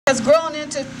has grown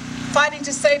into fighting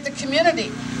to save the community.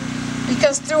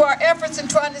 Because through our efforts in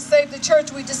trying to save the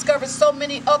church, we discovered so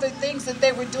many other things that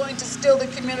they were doing to steal the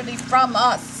community from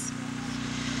us.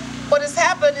 What has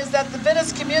happened is that the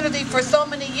Venice community for so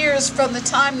many years, from the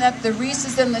time that the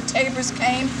Reeses and the Tabors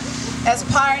came as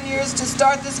pioneers to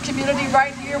start this community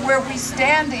right here where we're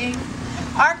standing,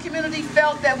 our community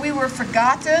felt that we were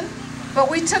forgotten, but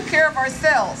we took care of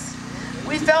ourselves.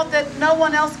 We felt that no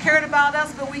one else cared about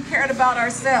us, but we cared about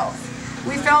ourselves.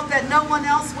 We felt that no one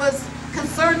else was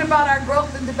concerned about our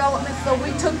growth and development, so we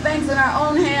took things in our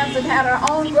own hands and had our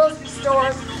own grocery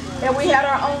stores, and we had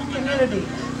our own community.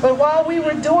 But while we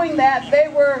were doing that, they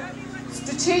were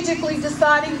strategically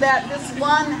deciding that this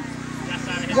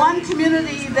one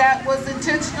community that was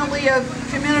intentionally a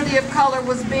community of color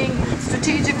was being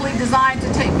strategically designed to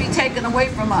be taken away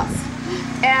from us.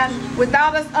 And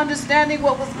without us understanding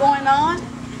what was going on,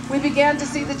 we began to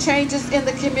see the changes in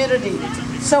the community.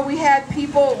 So we had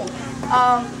people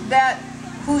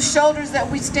whose shoulders that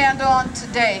we stand on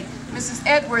today. Mrs.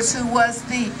 Edwards, who was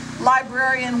the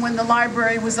librarian when the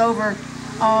library was over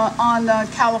on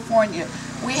California.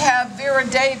 We have Vera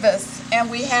Davis, and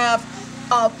we have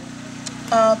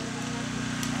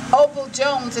Opal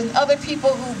Jones and other people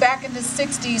who back in the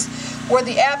 60s were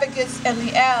the advocates and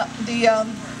the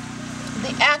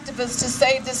activists to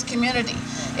save this community.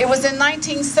 It was in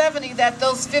 1970 that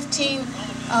those 15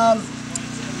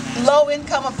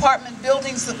 low-income apartment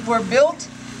buildings were built,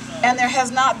 and there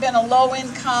has not been a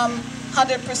low-income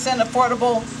 100%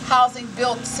 affordable housing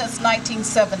built since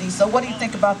 1970. So what do you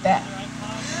think about that?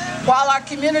 While our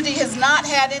community has not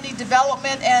had any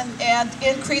development and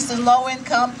increase in low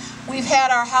income, we've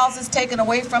had our houses taken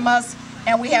away from us,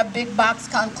 and we have big box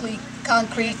concrete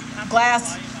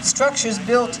glass structures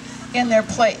built in their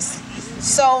place.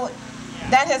 So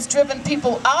that has driven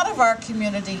people out of our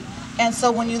community. And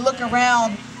so when you look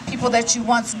around, people that you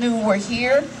once knew were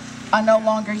here are no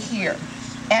longer here.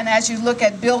 And as you look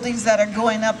at buildings that are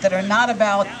going up that are not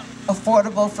about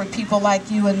affordable for people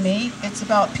like you and me, it's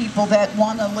about people that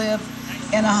want to live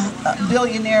in a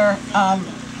billionaire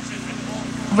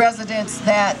residence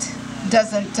that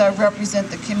doesn't represent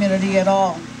the community at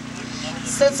all.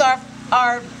 Since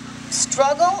our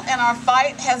struggle and our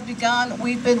fight has begun,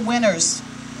 we've been winners.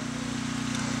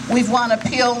 We've won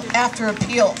appeal after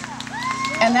appeal.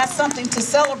 And that's something to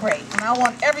celebrate. And I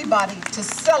want everybody to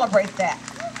celebrate that.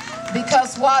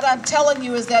 Because what I'm telling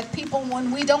you is that people,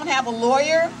 when we don't have a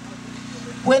lawyer,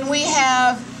 when we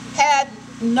have had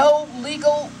no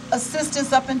legal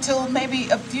assistance up until maybe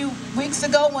a few weeks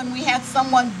ago when we had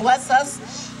someone bless us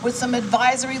with some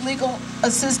advisory legal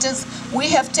assistance, we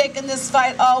have taken this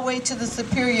fight all the way to the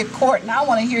Superior Court. And I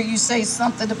want to hear you say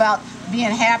something about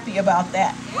being happy about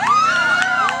that.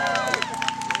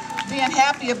 Being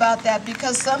happy about that,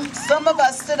 because some of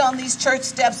us sit on these church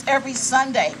steps every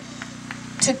Sunday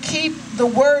to keep the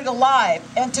word alive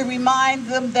and to remind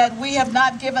them that we have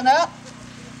not given up,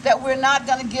 that we're not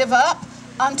going to give up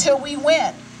until we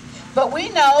win. But we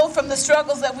know from the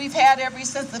struggles that we've had ever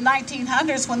since the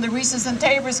 1900s when the Reeses and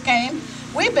Tabors came,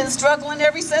 we've been struggling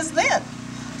ever since then.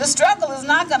 The struggle is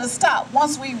not going to stop.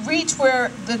 Once we reach where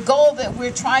the goal that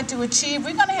we're trying to achieve,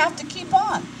 we're going to have to keep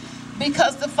on,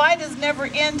 because the fight is never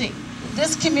ending.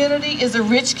 This community is a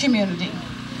rich community.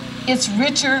 It's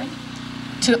richer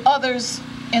to others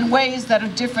in ways that are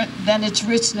different than its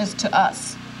richness to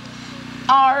us.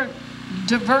 Our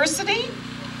diversity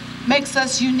makes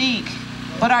us unique,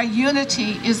 but our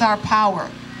unity is our power.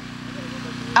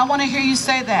 I want to hear you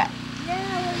say that.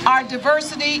 Our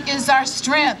diversity is our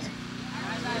strength.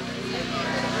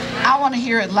 I want to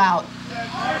hear it loud.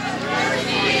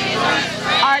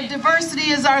 Our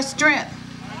diversity is our strength.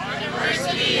 Our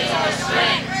diversity is our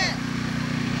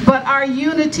strength. But our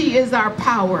unity is our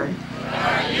power.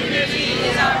 Our unity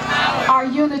is our power. Our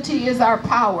unity is our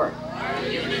power. Our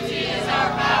unity is our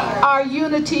power. Our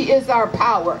unity is our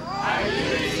power. Our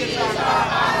unity is our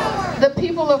power. The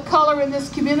people of color in this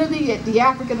community, the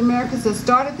African Americans that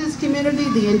started this community,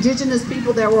 the indigenous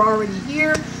people that were already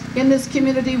here in this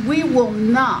community, we will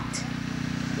not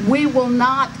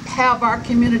have our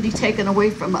community taken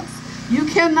away from us. You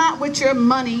cannot, with your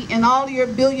money and all your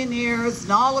billionaires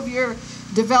and all of your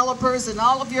developers and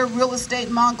all of your real estate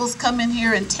mongols, come in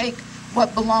here and take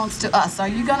what belongs to us. Are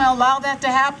you going to allow that to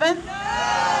happen?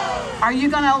 No. Are you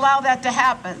going to allow that to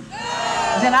happen? No.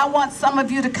 Then I want some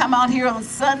of you to come out here on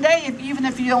Sunday, even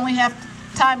if you only have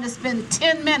time to spend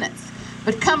 10 minutes.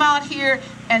 But come out here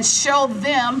and show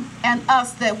them and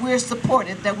us that we're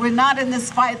supported, that we're not in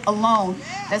this fight alone.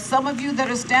 That some of you that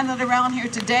are standing around here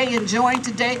today, enjoying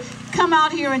today, come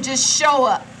out here and just show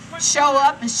up. Show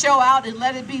up and show out and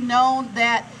let it be known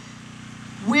that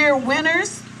We're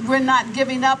winners. We're not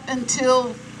giving up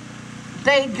until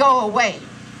they go away.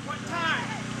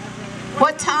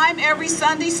 What time? Every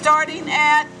Sunday starting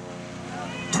at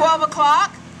 12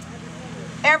 o'clock.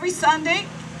 Every Sunday,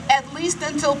 at least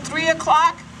until 3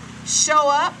 o'clock. Show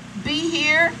up, be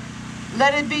here,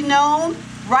 let it be known.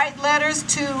 Write letters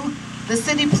to the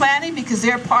city planning because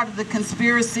they're part of the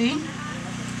conspiracy.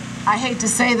 I hate to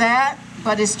say that,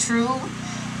 but it's true.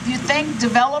 Do you think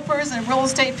developers and real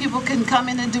estate people can come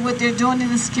in and do what they're doing in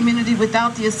this community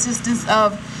without the assistance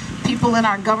of people in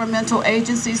our governmental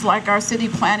agencies like our city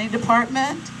planning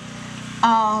department?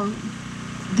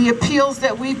 The appeals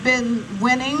that we've been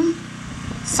winning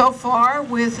so far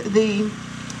with the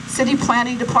city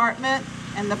planning department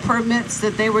and the permits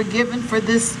that they were given for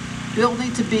this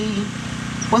building to be,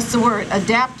 what's the word,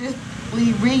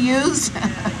 adaptively reused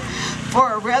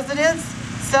for residents.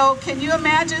 So can you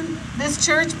imagine this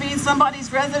church being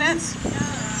somebody's residence?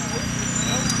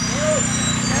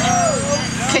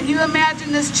 Can you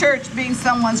imagine this church being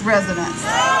someone's residence?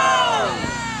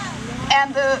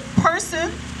 And the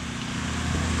person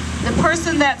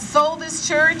that sold this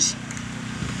church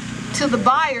to the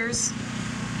buyers,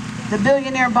 the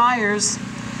billionaire buyers,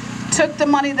 took the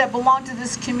money that belonged to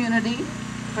this community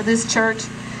for this church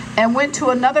and went to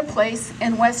another place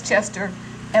in Westchester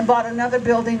and bought another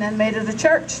building and made it a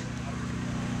church.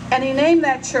 And he named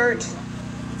that church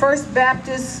First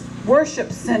Baptist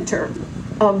Worship Center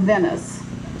of Venice.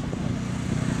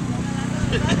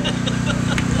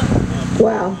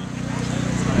 Wow.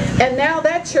 And now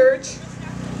that church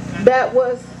that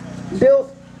was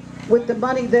built with the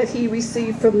money that he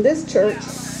received from this church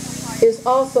is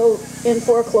also in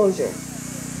foreclosure.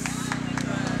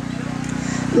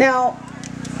 Now,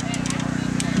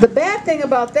 the bad thing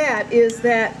about that is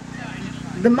that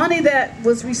the money that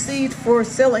was received for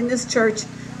selling this church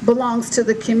belongs to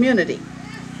the community,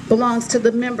 belongs to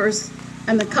the members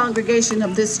and the congregation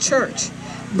of this church,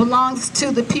 belongs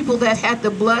to the people that had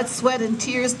the blood, sweat, and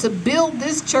tears to build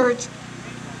this church.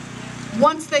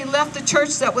 Once they left the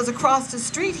church that was across the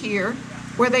street here,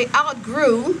 where they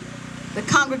outgrew, the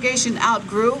congregation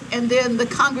outgrew, and then the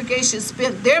congregation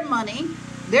spent their money,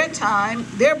 their time,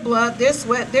 their blood, their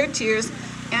sweat, their tears,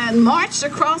 and marched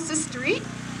across the street,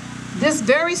 this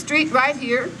very street right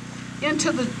here,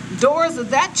 into the doors of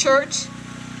that church.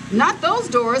 Not those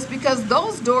doors, because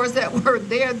those doors that were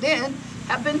there then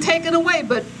have been taken away,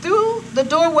 but through the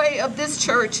doorway of this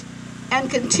church, and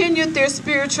continued their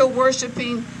spiritual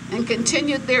worshiping, and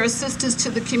continued their assistance to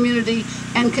the community,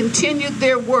 and continued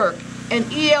their work. And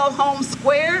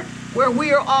L.HolmesSquare, where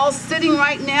we are all sitting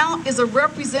right now, is a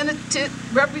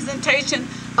representation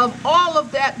of all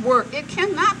of that work. It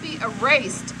cannot be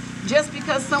erased just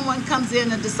because someone comes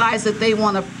in and decides that they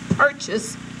want to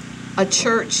purchase a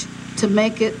church to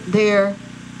make it their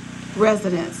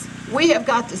residence. We have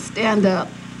got to stand up.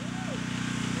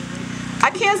 I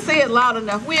can't say it loud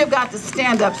enough. We have got to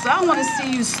stand up. So I want to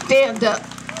see you stand up.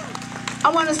 I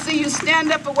want to see you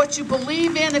stand up for what you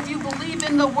believe in. If you believe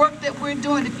in the work that we're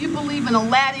doing, if you believe in a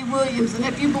Laddie Williams, and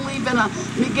if you believe in a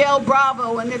Miguel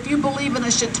Bravo, and if you believe in a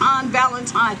Shatan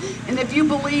Valentine, and if you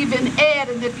believe in Ed,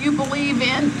 and if you believe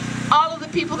in all of the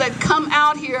people that come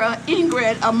out here,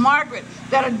 Ingrid, Margaret,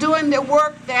 that are doing the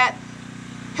work that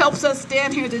helps us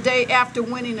stand here today after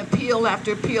winning appeal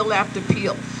after appeal after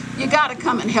appeal. You got to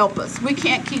come and help us. We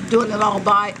can't keep doing it all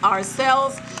by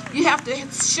ourselves. You have to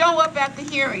show up at the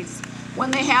hearings when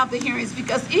they have the hearings,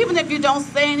 because even if you don't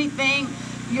say anything,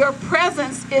 your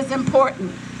presence is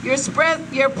important.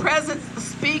 Your presence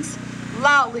speaks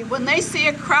loudly. When they see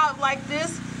a crowd like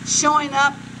this showing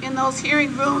up in those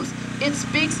hearing rooms, it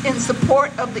speaks in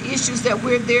support of the issues that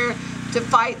we're there to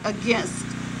fight against,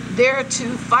 there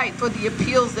to fight for the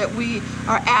appeals that we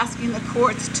are asking the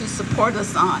courts to support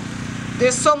us on.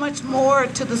 There's so much more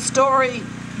to the story.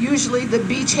 Usually the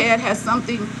Beachhead has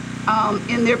something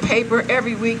in their paper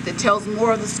every week that tells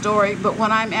more of the story, but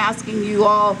what I'm asking you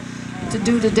all to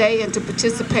do today and to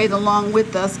participate along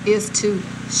with us is to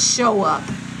show up,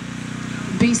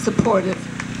 be supportive,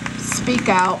 speak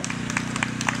out,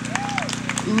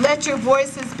 let your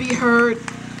voices be heard,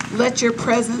 let your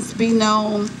presence be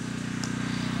known.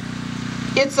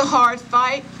 It's a hard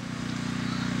fight,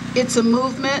 it's a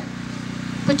movement,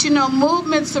 but you know,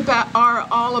 movements are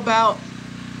all about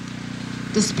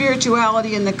the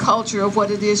spirituality and the culture of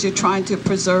what it is you're trying to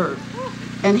preserve.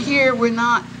 And here we're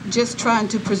not just trying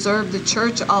to preserve the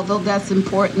church, although that's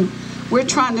important. We're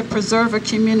trying to preserve a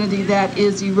community that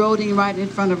is eroding right in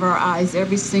front of our eyes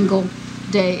every single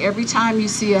day. Every time you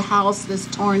see a house that's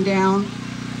torn down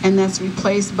and that's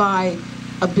replaced by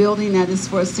a building that is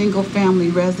for a single family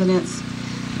residence,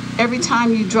 Every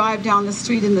time you drive down the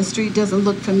street and the street doesn't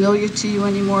look familiar to you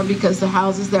anymore because the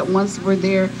houses that once were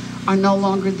there are no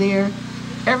longer there.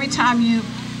 Every time you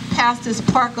pass this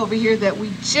park over here that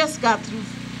we just got through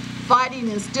fighting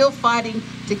and still fighting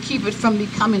to keep it from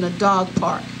becoming a dog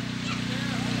park.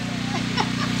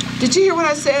 Did you hear what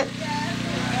I said?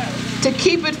 To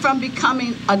keep it from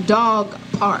becoming a dog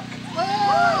park.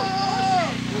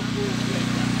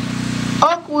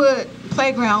 Oakwood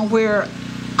Playground, where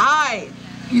I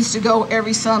used to go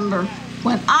every summer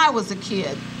when I was a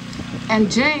kid. And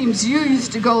James, you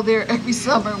used to go there every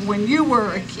summer when you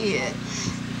were a kid.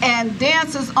 And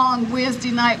dances on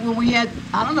Wednesday night when we had,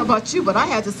 I don't know about you, but I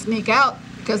had to sneak out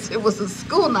because it was a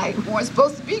school night. We weren't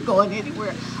supposed to be going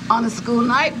anywhere on a school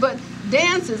night, but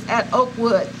dances at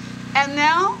Oakwood. And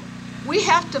now we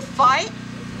have to fight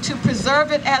to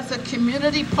preserve it as a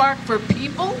community park for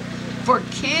people, for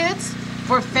kids,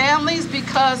 for families,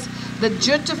 because the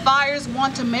gentrifiers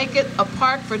want to make it a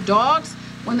park for dogs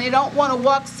when they don't want to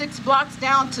walk 6 blocks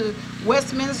down to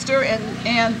Westminster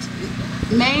and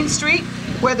Main Street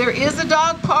where there is a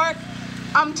dog park.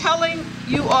 I'm telling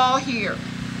you all here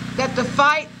that the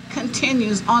fight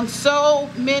continues on so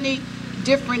many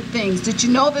different things. Did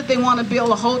you know that they want to build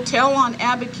a hotel on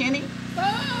Abbot Kinney?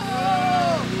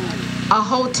 A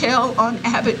hotel on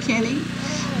Abbot Kinney?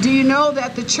 Do you know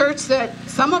that the church that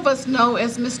some of us know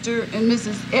as Mr. and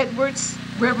Mrs. Edwards,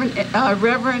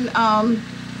 Reverend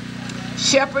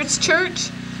Shepherd's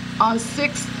Church on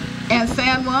 6th and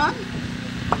San Juan,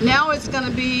 now it's going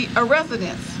to be a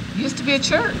residence. Used to be a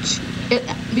church.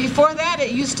 Before that,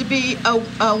 it used to be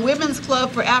a women's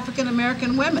club for African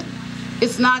American women.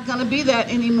 It's not going to be that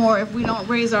anymore if we don't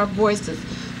raise our voices.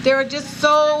 There are just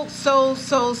so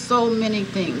many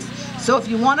things. So if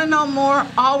you want to know more,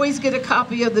 always get a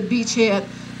copy of the Beachhead.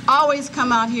 Always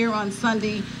come out here on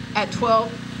Sunday at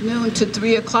 12 noon to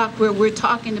 3 o'clock where we're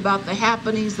talking about the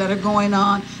happenings that are going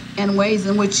on and ways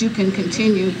in which you can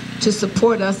continue to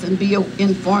support us and be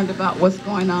informed about what's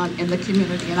going on in the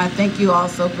community. And I thank you all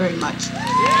so very much.